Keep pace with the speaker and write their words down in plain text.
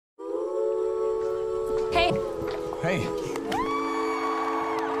Hey. Hey.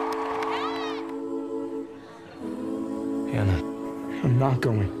 Hannah, I'm not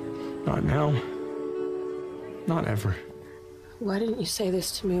going. Not now. Not ever. Why didn't you say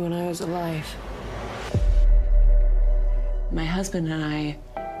this to me when I was alive? My husband and I,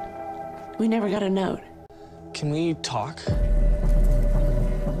 we never got a note. Can we talk?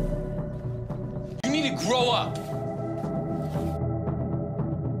 You need to grow up.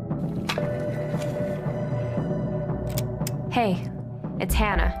 Hey, it's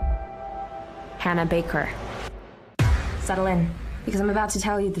Hannah. Hannah Baker. Settle in, because I'm about to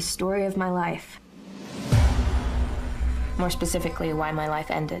tell you the story of my life. More specifically, why my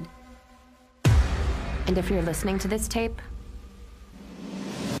life ended. And if you're listening to this tape,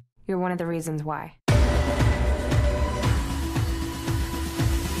 you're one of the reasons why.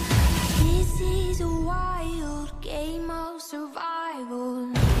 This is a wild game of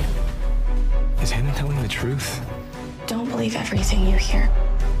survival. Is Hannah telling the truth? Don't believe everything you hear.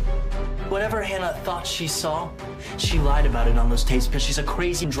 Whatever Hannah thought she saw, she lied about it on those tapes because she's a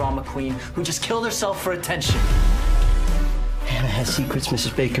crazy drama queen who just killed herself for attention. Hannah has secrets,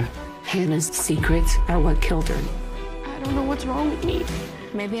 Mrs. Baker. Hannah's secrets are what killed her. I don't know what's wrong with me.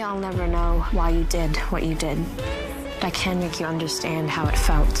 Maybe I'll never know why you did what you did, but I can make you understand how it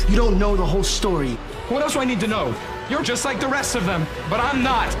felt. You don't know the whole story. What else do I need to know? You're just like the rest of them, but I'm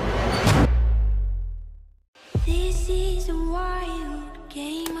not. This is a wild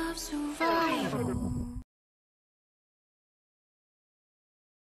game of survival.